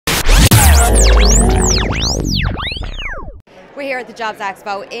We're here at the Jobs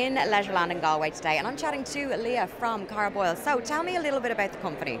Expo in Leisureland in Galway today, and I'm chatting to Leah from Corrib Oil. So tell me a little bit about the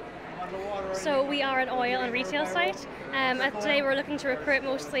company. So we are an oil and retail site. Today we're looking to recruit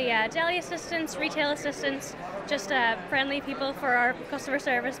mostly deli assistants, retail assistants, just friendly people for our customer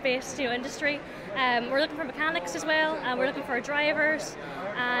service based industry. We're looking for mechanics as well, and we're looking for drivers,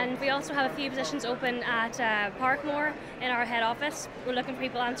 and we also have a few positions open at Parkmore in our head office. We're looking for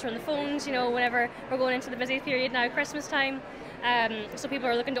people answering the phones, whenever we're going into the busy period now, Christmas time. So people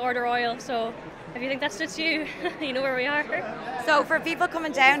are looking to order oil, so if you think that suits you, you know where we are. So for people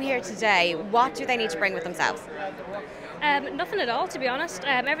coming down here today, what do they need to bring with themselves? Nothing at all, to be honest.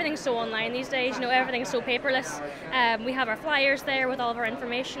 Everything's so online these days, everything's so paperless. We have our flyers there with all of our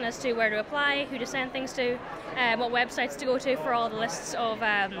information as to where to apply, who to send things to, what websites to go to for all the lists of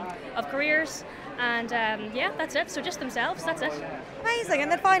careers, and yeah, that's it. So just themselves, that's it. Amazing.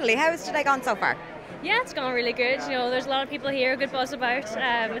 And then finally, how has today gone so far? Yeah, it's gone really good. There's a lot of people here, good buzz about.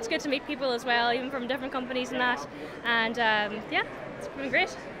 It's good to meet people as well, even from different companies and that. And yeah, it's been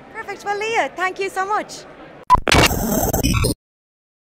great. Perfect. Well, Leah, thank you so much.